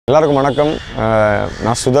எல்லாருக்கும் வணக்கம்.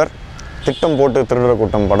 நான் சுதர், திட்டம் போட்டு திருடுற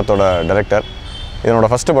கூட்டம் படத்தோட டைரக்டர். இதனோட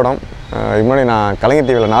ஃபஸ்ட்டு படம். இதுக்கு முன்னாடி நான் கலைஞர்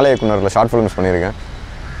டிவியில் நாளை இயக்குனரில் ஷார்ட் ஃபிலிம்ஸ் பண்ணியிருக்கேன்.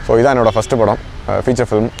 ஸோ இதான் என்னோடய ஃபஸ்ட்டு படம், ஃபீச்சர்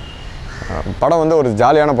ஃபிலிம். படம் வந்து ஒரு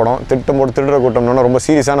ஜாலியான படம். திட்டம் போட்டு திருடுற கூட்டம்னு ரொம்ப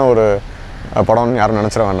சீரியஸான ஒரு படம்னு யாரும்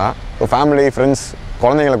நினச்சிட வேண்டாம். ஸோ ஃபேமிலி, ஃப்ரெண்ட்ஸ்,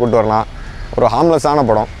 குழந்தைங்களை கூப்பிட்டு வரலாம். ஒரு ஹார்ம்லெஸ்ஸான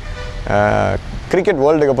படம். கிரிக்கெட்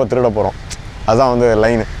வேர்ல்டு கப்பை திருட போகிறோம், அதுதான் வந்து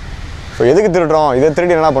லைனு. ஸோ எதுக்கு திருடுறோம், இதை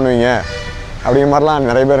திருடி என்ன பண்ணுவீங்க அப்படிங்கிற மாதிரிலாம்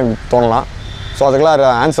நிறைய பேர் தோணலாம். ஸோ அதுக்கெல்லாம்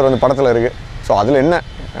ஆன்சர் வந்து படத்தில் இருக்குது. ஸோ அதில் என்ன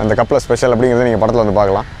அந்த கப்பில் ஸ்பெஷல் அப்படிங்கிறத நீங்கள் படத்தில் வந்து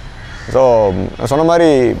பார்க்கலாம். ஸோ சொன்ன மாதிரி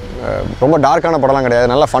ரொம்ப டார்க்கான படம்லாம் கிடையாது,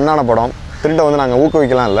 நல்ல ஃபன்னான படம். திருட்டை வந்து நாங்கள்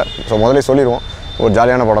ஊக்குவிக்கலாம் இல்லை. ஸோ முதலே சொல்லிடுவோம், ஒரு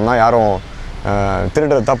ஜாலியான படம் தான். யாரும்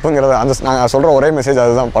திருடுறது தப்புங்கிறத அந்த நாங்கள் சொல்கிற ஒரே மெசேஜ்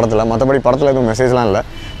அதுதான் படத்தில். மற்றபடி படத்தில் எதுவும் மெசேஜ்லாம் இல்லை,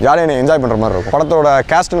 ஜாலியாக என்ஜாய் பண்ணுற மாதிரி இருக்கும். படத்தோட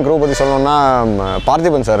கேஸ்ட் அண்ட் க்ரூ பற்றி சொல்லணும்னா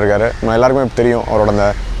பார்த்திபன் சார் இருக்கார். நம்ம எல்லாருக்குமே தெரியும். அவரோட அந்த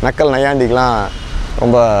நக்கல் நையாண்டிக்கெலாம்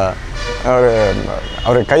ரொம்ப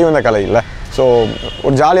அவர் கை வந்த கலை இல்லை. ஸோ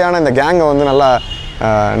ஒரு ஜாலியான இந்த கேங்கை வந்து நல்லா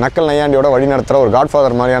நக்கல் நையாண்டியோட வழி நடத்துகிற ஒரு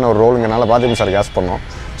காட்ஃபாதர் மாதிரியான ஒரு ரோலுங்கனால பார்த்திபன் சார் கேஸ்ட் பண்ணோம்.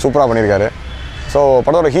 சூப்பராக பண்ணியிருக்காரு. ஸோ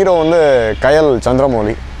படத்தோட ஹீரோ வந்து கயல்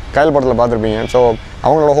சந்திரமௌலி. கயல் படத்தில் பார்த்துருப்பீங்க. ஸோ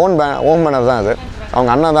அவங்களோட ஹோம் பேனர் தான் அது. அவங்க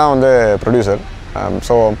அண்ணன் தான் வந்து ப்ரொடியூசர்.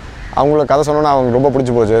 ஸோ அவங்களுக்கு கதை சொன்னோன்னா அவங்க ரொம்ப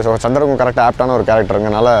பிடிச்சி போச்சு. ஸோ சந்திரக்கும் கரெக்டாக ஆப்டான ஒரு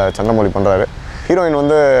கேரக்டருங்கனால சந்திரமௌலி பண்ணுறாரு. ஹீரோயின்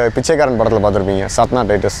வந்து பிச்சைக்காரன் படத்தில் பார்த்துருப்பீங்க, சத்னா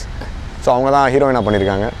டைட்டஸ். ஸோ அவங்க தான் ஹீரோயினாக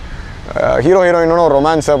பண்ணியிருக்காங்க. ஹீரோயினோட ஒரு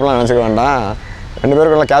ரொமான்ஸ் அப்படிலாம் நினச்சிக்க வேண்டாம். ரெண்டு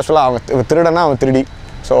பேருக்கு நல்லா கேஷுவலாக. அவங்க திருடனா அவன் திருடி.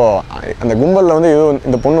 ஸோ அந்த கும்பலில் வந்து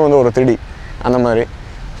இந்த பொண்ணு வந்து ஒரு திருடி அந்த மாதிரி.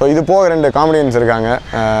 ஸோ இது போக ரெண்டு காமெடியன்ஸ் இருக்காங்க.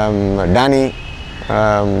 டேனி,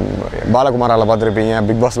 பாலகுமாராவில் பார்த்துருப்பீங்க,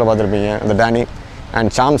 பிக் பாஸில் பார்த்துருப்பீங்க அந்த டேனி.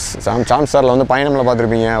 அண்ட் சாம்ஸ் சாரில் வந்து பயணமில்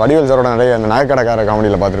பார்த்துருப்பீங்க. வடிவேல் சாரோட நிறைய அந்த நகைக்கடைக்கார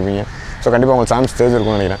காமெடியில் பார்த்துருப்பீங்க. ஸோ கண்டிப்பாக உங்களுக்கு சாம்ஸ்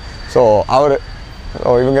தெரிஞ்சிருக்கும்னு நினைக்கிறேன். ஸோ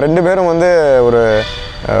இவங்க ரெண்டு பேரும் வந்து ஒரு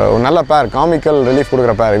நல்ல பேர், காமிக்கல் ரிலீஃப்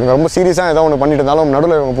கொடுக்குற பேர். இவங்க ரொம்ப சீரியஸாக ஏதோ ஒன்று பண்ணிட்டு இருந்தாலும்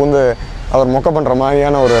நடுவில் இவங்க பூந்து அவர் மொக்க பண்ணுற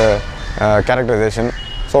மாதிரியான ஒரு கேரக்டரைசேஷன்.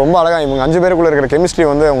 ஸோ ரொம்ப அழகாக இவங்க 5 பேருக்குள்ளே இருக்கிற கெமிஸ்ட்ரி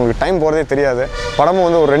வந்து உங்களுக்கு டைம் போகிறதே தெரியாது. படமும்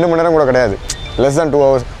வந்து ஒரு 2 மணி நேரம் கூட கிடையாது, less than 2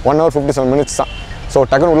 hours, 1 hour 57 minutes தான். ஸோ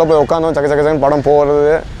டக்குன்னு உள்ளே போய் உட்காந்தோம், சக்கன்னு படம்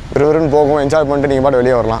போகிறது விறுவிறுன்னு போகும். என்ஜாய் பண்ணிட்டு நீங்கள் பாட்டு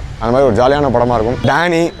வெளியே வரலாம். அந்த மாதிரி ஒரு ஜாலியான படமாக இருக்கும்.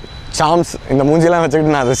 டேனி, சாம்ஸ் இந்த மூஞ்சிலாம்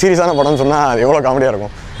வச்சுக்கிட்டு நான் அது சீரியஸான படம்னு சொன்னால் எவ்வளோ காமெடியாக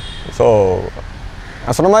இருக்கும். ஸோ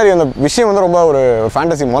நான் சொன்ன மாதிரி அந்த விஷயம் வந்து ரொம்ப ஒரு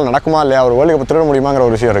ஃபேண்டசி முதல்ல நடக்குமா இல்லையா, ஒரு வேர்ல்டு கப் திருட முடியுமாங்கிற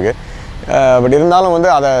ஒரு விஷயம் இருக்குது. பட் இருந்தாலும் வந்து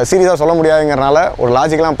அதை சீரியஸாக சொல்ல முடியாதுங்கிறனால ஒரு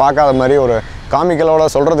லாஜிக்கெலாம் பார்க்காத மாதிரி ஒரு காமிக்கலோட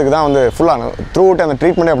சொல்கிறதுக்கு தான் வந்து ஃபுல்லாக த்ரூ அவுட் அந்த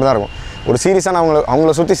ட்ரீட்மெண்ட்டே அப்படி தான் இருக்கும். ஒரு சீரியஸான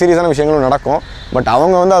அவங்கள சுற்றி சீரியஸான விஷயங்களும் நடக்கும். பட்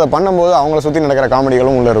அவங்க வந்து அதை பண்ணும்போது அவங்கள சுற்றி நடக்கிற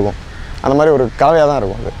காமெடிகளும் உள்ளே இருக்கும். அந்த மாதிரி ஒரு கலவையாக தான்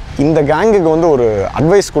இருக்கும் அது. இந்த கேங்குக்கு வந்து ஒரு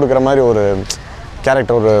அட்வைஸ் கொடுக்குற மாதிரி ஒரு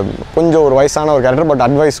கேரக்டர், ஒரு கொஞ்சம் ஒரு வயசான ஒரு கேரக்டர். பட்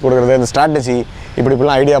அட்வைஸ் கொடுக்குறது, இந்த ஸ்ட்ராட்டஜி,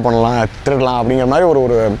 இப்படிலாம் ஐடியா பண்ணலாம், திருடலாம் அப்படிங்கிற மாதிரி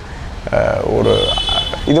ஒரு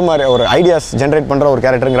இது மாதிரி ஒரு ஐடியாஸ் ஜென்ரேட் பண்ணுற ஒரு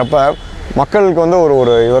கேரக்டருங்கிறப்ப மக்களுக்கு வந்து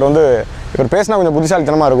இவர் பேசினா கொஞ்சம்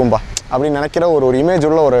புத்திசாலித்தனமாக இருக்கும்பா அப்படின்னு நினைக்கிற ஒரு இமேஜ்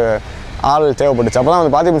உள்ள ஒரு ஆள் தேவைப்பட்டுச்சு. அப்போ தான்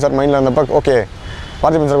வந்து பார்த்திபன் சார் மைண்டில் இருந்தப்போ ஓகே,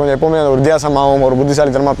 பார்த்திபன் சார் கொஞ்சம் எப்போவுமே ஒரு வித்தியாசமாகவும் ஒரு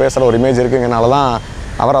புத்திசாலித்தனமாக பேசுகிற ஒரு இமேஜ் இருக்குங்கிறனால தான்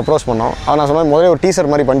அவரை அப்ரோச் பண்ணோம். அவர் நான் சொன்ன முதலே ஒரு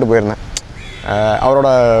டீசர் மாதிரி பண்ணிட்டு போயிருந்தேன். அவரோட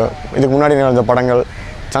இதுக்கு முன்னாடி நடந்த படங்கள்,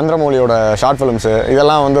 சந்திரமௌலியோட ஷார்ட் ஃபிலிம்ஸு,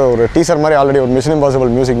 இதெல்லாம் வந்து ஒரு டீசர் மாதிரி ஆல்ரெடி ஒரு மிஷன்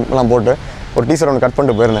இம்பாசிபிள் மியூசிக்லாம் போட்டு ஒரு டீசர் ஒன்று கட்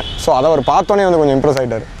பண்ணிட்டு போயிருந்தேன். ஸோ அதை அவர் பார்த்தோன்னே வந்து கொஞ்சம் இம்ப்ரெஸ்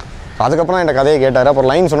ஆகிட்டார். அதுக்கப்புறம் என் கதையை கேட்டார். அப்புறம்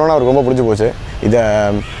லைன் சொன்னோன்னா அவருக்கு ரொம்ப பிடிச்சி போச்சு. இதை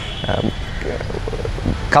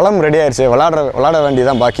களம் ரெடி ஆயிடுச்சு, விளாட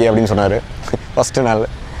வேண்டியதான் பாக்கி அப்படின்னு சொன்னார் ஃபஸ்ட்டு நாள்.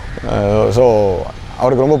 ஸோ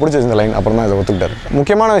அவருக்கு ரொம்ப பிடிச்சிச்சு இந்த லைன். அப்புறம் தான் இதை ஒத்துக்கிட்டார்.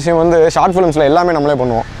 முக்கியமான விஷயம் வந்து ஷார்ட் ஃபிலிம்ஸில் எல்லாமே நம்மளே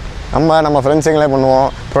பண்ணுவோம். நம்ம ஃப்ரெண்ட்ஸுங்களே பண்ணுவோம்,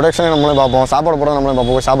 ப்ரொடக்ஷனே நம்மளே பார்ப்போம், சாப்பாடு போட நம்மளே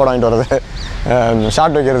பார்ப்போம், சாப்பாடு வாங்கிட்டு வரது,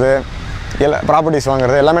 ஷார்ட் வைக்கிறது, ப்ராப்பர்ட்டிஸ்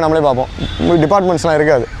வாங்குறது எல்லாமே நம்மளே பார்ப்போம். டிபார்ட்மெண்ட்ஸ்லாம்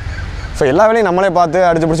இருக்காது. ஸோ எல்லா வேலையும் நம்மளே பார்த்து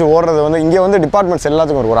அடிச்சு பிடிச்சி ஓடுறது வந்து இங்கே வந்து டிபார்ட்மெண்ட்ஸ்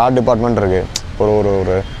எல்லாத்துக்கும் ஒரு ஆர்ட் டிபார்ட்மெண்ட் இருக்குது,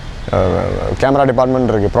 ஒரு கேமரா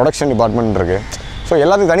டிபார்ட்மெண்ட் இருக்குது, ப்ரொடக்ஷன் டிபார்ட்மெண்ட் இருக்குது. ஸோ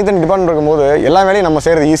எல்லாத்துக்கும் தனித்தனி டிபார்ட்மெண்ட் இருக்கும்போது எல்லா வேலையும் நம்ம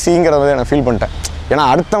செய்கிறது ஈஸிங்கிறத நான் ஃபீல் பண்ணிட்டேன். ஏன்னா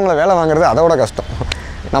அடுத்தவங்களை வேலை வாங்குறது அதோட கஷ்டம்,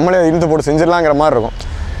 நம்மளே இழுத்து போட்டு செஞ்சிடலாங்கிற மாதிரி இருக்கும்.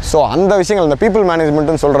 ஸோ அந்த விஷயங்கள், இந்த பீப்புள்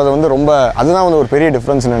மேனேஜ்மெண்ட்டுன்னு சொல்கிறது வந்து ரொம்ப அதுதான் வந்து ஒரு பெரிய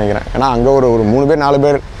டிஃப்ரென்ஸ்னு நினைக்கிறேன். ஏன்னா அங்கே ஒரு 3 பேர் 4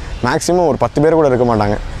 பேர் மேக்ஸிமம் ஒரு 10 பேர் கூட இருக்க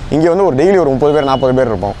மாட்டாங்க. இங்கே வந்து ஒரு டெய்லி ஒரு 30 பேர் 40 பேர்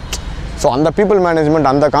இருப்போம். ஸோ அந்த பீப்புள் மேனேஜ்மெண்ட்,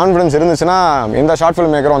 அந்த கான்ஃபிடன்ஸ் இருந்துச்சுன்னா எந்த ஷார்ட்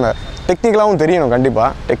ஃபிலிம் மேக்கரும் அந்த டெக்னிக்கலாகவும் தெரியணும். கண்டிப்பாக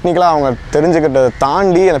டெக்னிக்கலாக அவங்க தெரிஞ்சுக்கிட்டதை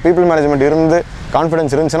தாண்டி அந்த பீப்புள் மேனேஜ்மெண்ட் இருந்து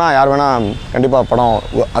கான்ஃபிடன்ஸ் இருந்துச்சுன்னா யார் வேணால் கண்டிப்பாக படம்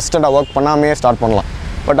அசிஸ்டண்ட்டாக ஒர்க் பண்ணாமே ஸ்டார்ட் பண்ணலாம்.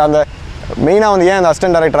 பட் அந்த மெயினாக வந்து ஏன் அந்த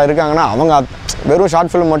அசிஸ்டன்ட் டைரக்டராக இருக்காங்கன்னா அவங்க வெறும்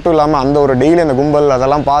ஷார்ட் ஃபிலிம் மட்டும் இல்லாமல் அந்த ஒரு டெய்லி அந்த கும்பல்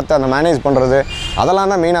அதெல்லாம் பார்த்து அந்த மேனேஜ் பண்ணுறது,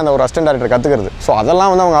 அதெல்லாம் தான் மெயினாக அந்த ஒரு அசிஸ்டன்ட் டைரக்டர் கற்றுக்கிறது. ஸோ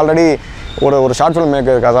அதெல்லாம் வந்து அவங்க ஆல்ரெடி ஒரு ஷார்ட் ஃபிலிம்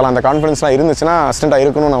மேக்கருக்கு அதெல்லாம் அந்த கான்ஃபிடன்ஸ்லாம் இருந்துச்சுன்னா அசிஸ்டண்ட்டாக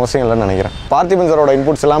இருக்கணும்னு அவசியம் இல்லைன்னு நினைக்கிறேன். பார்த்திபன் சாரோட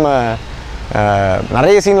இன்புட்ஸ் இல்லாமல்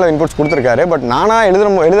நிறைய சீனில் இன்புட்ஸ் கொடுத்துருக்காரு. பட் நானாக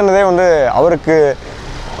எழுதுனதே வந்து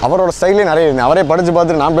அவரோட ஸ்டைலே நிறைய அவரே படித்து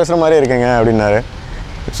பார்த்துட்டு நான் பேசுகிற மாதிரியே இருக்கேங்க அப்படின்னாரு.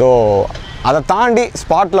 ஸோ அதை தாண்டி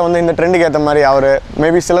ஸ்பாட்டில் வந்து இந்த ட்ரெண்டுக்கு ஏற்ற மாதிரி அவர்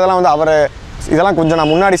மேபி சிலதெல்லாம் வந்து அவர் இதெல்லாம் கொஞ்சம்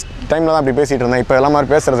நான் முன்னாடி டைமில் தான் அப்படி பேசிகிட்டு இருந்தேன், இப்போ எல்லாம் மாதிரி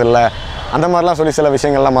பேசுகிறது இல்லை அந்த மாதிரிலாம் சொல்லி சில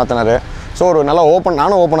விஷயங்கள்லாம் மாற்றினார். ஸோ ஒரு நல்லா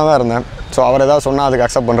நானும் ஓப்பனாக தான் இருந்தேன். ஸோ அவர் ஏதாவது சொன்னால் அதுக்கு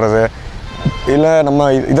அக்செப்ட் பண்ணுறது, இல்லை நம்ம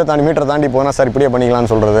இதை தாண்டி மீட்டரை தாண்டி போனால் சார் இப்படியே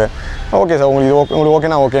பண்ணிக்கலாம்னு சொல்கிறது. ஓகே சார் உங்களுக்கு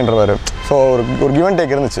ஓகேனா ஓகேன்றவார். ஸோ ஒரு கிவ் அண்ட்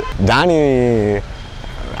டேக் இருந்துச்சு. டேனி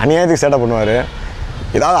அநியாயத்துக்கு சேட்டப் பண்ணுவார்,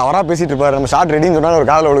 ஏதாவது அவராக பேசிகிட்டு இருப்பார், நம்ம ஷார்ட் ரெடின்னு சொன்னாலும் ஒரு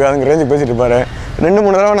காதில் விழுகாதுங்கிற ரேஞ்சுக்கு பேசிகிட்டு இருப்பார்.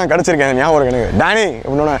 2-3 தடவை நான் கிடச்சிருக்கேன் ஞாபகம் எனக்கு, டேனி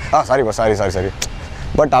அப்படின்னா சாரிப்பா சாரி.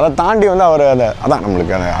 பட் அதை தாண்டி வந்து அவர் அதான்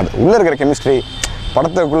நம்மளுக்கு அது உள்ளே இருக்கிற கெமிஸ்ட்ரி,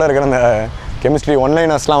 படத்துக்குள்ளே இருக்கிற அந்த கெமிஸ்ட்ரி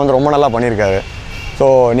ஒன்லைனர்ஸ்லாம் வந்து ரொம்ப நல்லா பண்ணியிருக்காரு. ஸோ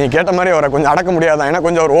நீ கேட்ட மாதிரி அவரை கொஞ்சம் அடக்க முடியாதான், ஏன்னா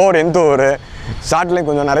கொஞ்சம் ஒரு ஓவர் ஒரு ஷார்ட்லேயும்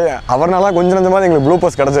கொஞ்சம் நிறைய அவர்னால கொஞ்சம் கொஞ்சமாக எங்களுக்கு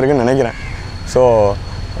ப்ளூபர்ஸ் கிடச்சிருக்குன்னு நினைக்கிறேன். ஸோ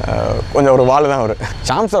கொஞ்சம் ஒரு வால் தான் அவர்.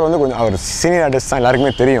 ஷாம் சார் வந்து கொஞ்சம் அவர் சீனியர் ஆர்டிஸ்ட் தான்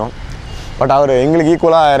எல்லாருக்குமே தெரியும். பட் அவர் எங்களுக்கு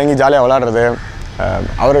ஈக்குவலாக இறங்கி ஜாலியாக விளாடுறது,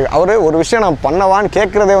 அவர் ஒரு விஷயம் நான் பண்ணவான்னு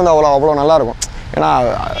கேட்குறதே வந்து அவ்வளோ நல்லாயிருக்கும். ஏன்னா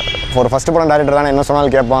ஒரு ஃபஸ்ட்டு படம் டேரக்டர் தானே, என்ன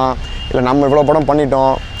சொன்னாலும் கேட்பான், இல்லை நம்ம இவ்வளோ படம்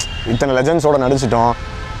பண்ணிட்டோம், இத்தனை லெஜண்ட்ஸோடு நடிச்சிட்டோம்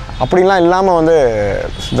அப்படின்லாம் இல்லாமல் வந்து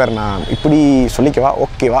சார் நான் இப்படி சொல்லிக்கவா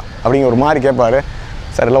ஓகேவா அப்படிங்கிற ஒரு மாதிரி கேட்பார்.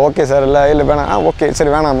 சார் இல்லை ஓகே சார், இல்லை வேணாம், ஓகே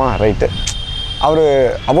சரி வேணாமா ரைட்டு. அவர்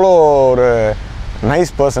அவ்வளோ ஒரு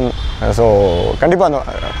நைஸ் பர்சன். ஸோ கண்டிப்பாக அந்த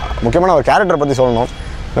முக்கியமான ஒரு கேரக்டரை பற்றி சொல்லணும்.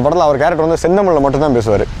 இந்த படத்தில் அவர் கேரக்டர் வந்து செந்தமிழில் மட்டும்தான்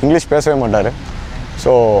பேசுவார், இங்கிலீஷ் பேசவே மாட்டார்.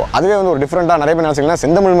 ஸோ அதுவே வந்து ஒரு டிஃப்ரெண்ட்டாக நிறைய பேர் நினச்சிக்கலாம்,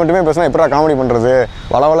 செந்தமிழ் மட்டுமே பேசினா எப்படா காமெடி பண்ணுறது,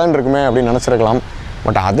 வளவலன்னு இருக்குமே அப்படின்னு நினச்சிருக்கலாம்.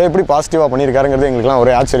 பட் அதை எப்படி பாசிட்டிவாக பண்ணியிருக்காருங்கிறது எங்களுக்குலாம்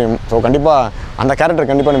ஒரே ஆச்சரியம். ஸோ கண்டிப்பாக அந்த கேரக்டர்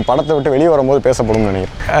கண்டிப்பாக நீங்கள் படத்தை விட்டு வெளியே வரும்போது பேசப்படும்னு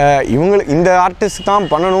நினைக்கிறேன். இவங்களுக்கு இந்த ஆர்டிஸ்ட் தான்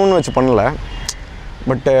பண்ணணும்னு வச்சு பண்ணலை,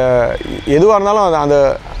 பட்டு எதுவாக இருந்தாலும் அது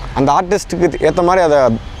அந்த ஆர்டிஸ்ட்டுக்கு ஏற்ற மாதிரி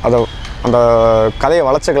அந்த கதையை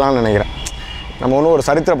வளர்ச்சிக்கலாம்னு நினைக்கிறேன். நம்ம ஒன்றும் ஒரு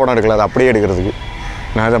சரித்திர படம் எடுக்கல, அதை அப்படியே எடுக்கிறதுக்கு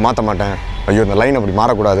நான் இதை மாற்ற மாட்டேன், ஐயோ இந்த லைன் அப்படி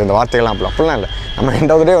மாறக்கூடாது, இந்த வார்த்தைகள்லாம் அப்படிலாம் இல்லை. நம்ம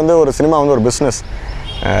எண்டாவதே வந்து ஒரு சினிமா வந்து ஒரு பிஸ்னஸ்.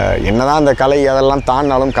 என்ன தான் அந்த கலை அதெல்லாம்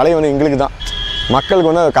தாண்டினாலும் கலை வந்து எங்களுக்கு தான், மக்களுக்கு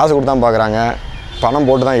வந்து அதை காசு கொடுத்து தான் பார்க்குறாங்க, பணம்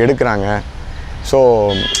போட்டு தான் எடுக்கிறாங்க. ஸோ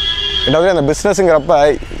எண்டாவதே அந்த பிஸ்னஸுங்கிறப்ப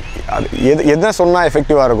அது எதை சொன்னால்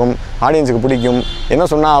எஃபெக்டிவாக இருக்கும், ஆடியன்ஸுக்கு பிடிக்கும், என்ன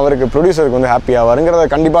சொன்னால் அவருக்கு ப்ரொடியூசருக்கு வந்து ஹாப்பியாக வருங்கிறத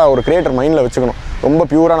கண்டிப்பாக ஒரு கிரியேட்டர் மைண்டில் வச்சுக்கணும். ரொம்ப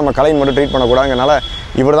பியூராக நம்ம கலையை மட்டும் ட்ரீட் பண்ணக்கூடாதுனால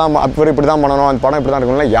இவர் இப்படி தான் பண்ணணும், அந்த படம் இப்படி தான்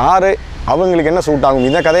இருக்கணும்னா யார் அவங்களுக்கு என்ன சூட் ஆகும்,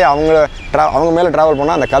 இந்த கதையை அவங்க மேலே ட்ராவல்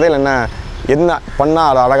பண்ணால் அந்த கதையில் என்ன பண்ணால்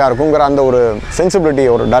அது அழகாக இருக்குங்கிற அந்த ஒரு சென்சிபிலிட்டி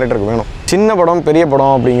ஒரு டேரக்டருக்கு வேணும். சின்ன படம் பெரிய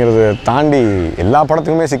படம் அப்படிங்கிறது தாண்டி எல்லா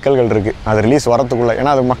படத்துக்குமே சிக்கல்கள் இருக்குது அது ரிலீஸ் வரத்துக்குள்ளே.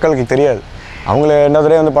 ஏன்னா அது மக்களுக்கு தெரியாது, அவங்கள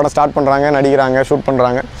என்னதுலேயே வந்து படம் ஸ்டார்ட் பண்ணுறாங்க, நடிக்கிறாங்க, ஷூட்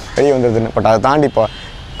பண்ணுறாங்க, வெளியே வந்துடுதுன்னு. பட் அதை தாண்டி இப்போ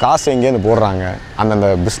காசு எங்கேருந்து போடுறாங்க, அந்தந்த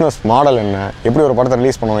பிஸ்னஸ் மாடல் என்ன, எப்படி ஒரு படத்தை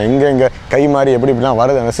ரிலீஸ் பண்ணுவோம், எங்கே கை மாதிரி எப்படிலாம்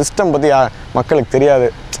வருது, அந்த சிஸ்டம் பற்றி மக்களுக்கு தெரியாது.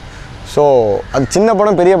 ஸோ அது சின்ன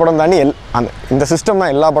படம் பெரிய படம் தாண்டி இந்த சிஸ்டம்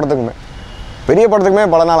தான் எல்லா படத்துக்குமே. பெரிய படத்துக்குமே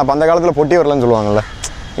பல நாள் அப்போ அந்த காலத்தில் பொட்டி வரலன்னு சொல்லுவாங்கள்ல,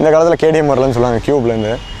 இந்த காலத்தில் கேடிஎம் வரலன்னு சொல்லுவாங்க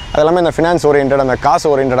க்யூப்லேருந்து. அது எல்லாமே இந்த ஃபினான்ஸ் ஓரியன்ட், அந்த காசு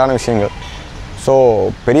ஓரியன்டான விஷயங்கள். ஸோ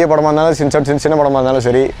பெரிய படமாக இருந்தாலும் சின்ன படமாக இருந்தாலும்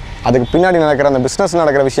சரி, அதுக்கு பின்னாடி நடக்கிற அந்த பிஸ்னஸ்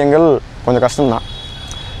நடக்கிற விஷயங்கள் கொஞ்சம் கஷ்டம்தான்.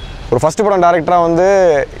 ஒரு ஃபஸ்ட்டு படம் டேரக்டராக வந்து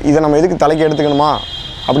இதை நம்ம எதுக்கு தலைக்கு எடுத்துக்கணுமா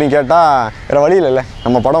அப்படின்னு கேட்டால் வேறு வழி இல்லை.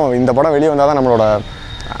 நம்ம இந்த படம் வெளியே வந்தால் தான் நம்மளோட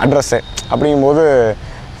அட்ரஸ்ஸு. அப்படிங்கும்போது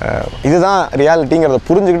இதுதான் ரியாலிட்டிங்கிறத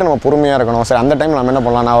புரிஞ்சுக்கிட்டு நம்ம பொறுமையாக இருக்கணும். சரி அந்த டைம் நம்ம என்ன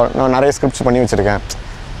பண்ணலாம், நான் நிறைய ஸ்கிரிப்ட்ஸ் பண்ணி வச்சுருக்கேன்.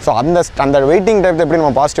 ஸோ அந்த வெயிட்டிங் டைத்தை எப்படி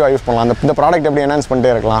நம்ம பாசிட்டிவாக யூஸ் பண்ணலாம், இந்த ப்ராடக்ட் எப்படி என்ஹான்ஸ்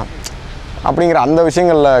பண்ணிட்டே இருக்கலாம் அப்படிங்கிற அந்த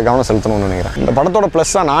விஷயங்களில் கவனம் செலுத்தணும்னு நினைக்கிறேன். இந்த படத்தோட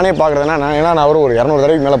ப்ளஸ்ஸாக நானே பார்க்குறதுன்னா ஏன்னா நான் ஒரு 200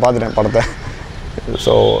 தடவைக்கு மேலே பார்த்துட்டேன் படத்தை.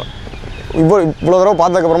 ஸோ இவ்வளோ தடவை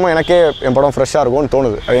பார்த்ததுக்கப்புறமா எனக்கே என் படம் ஃப்ரெஷ்ஷாக இருக்கும்னு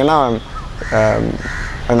தோணுது. அது ஏன்னா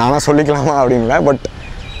நானாக சொல்லிக்கலாமா அப்படின்ல, பட்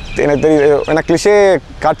எனக்கு தெரியும், ஏன்னா கிளிஷே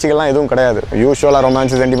காட்சிகள்லாம் எதுவும் கிடையாது, யூஸ்வலாக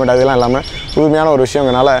ரொமான்ஸ் சென்டிமெண்ட் அதெல்லாம் இல்லாமல் புதுமையான ஒரு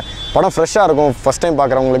விஷயங்கனால படம் ஃப்ரெஷ்ஷாக இருக்கும் ஃபஸ்ட் டைம்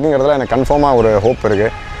பார்க்குறவங்களுக்குங்கிறதுல எனக்கு கன்ஃபார்மாக ஒரு ஹோப் இருக்குது.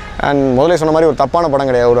 அண்ட் முதலே சொன்ன மாதிரி ஒரு தப்பான படம்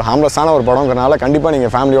கிடையாது, ஒரு ஹார்ம்லெஸ்ஸான ஒரு படங்கிறனால கண்டிப்பாக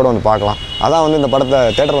நீங்கள் ஃபேமிலியோடு வந்து பார்க்கலாம். அதான் வந்து இந்த படத்தை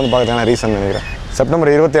தேட்டரில் வந்து பார்க்கறதுக்கான ரீசன் நினைக்கிறேன்.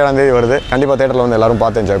 செப்டம்பர் 27 வருது, கண்டிப்பாக தேட்டரில் வந்து எல்லோரும்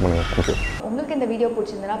பார்த்து என்ஜாய் பண்ணுங்கள். தேங்க்யூ. உங்களுக்கு இந்த video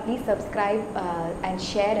பிடிச்சிருந்தனா please subscribe and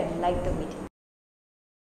share and like the video.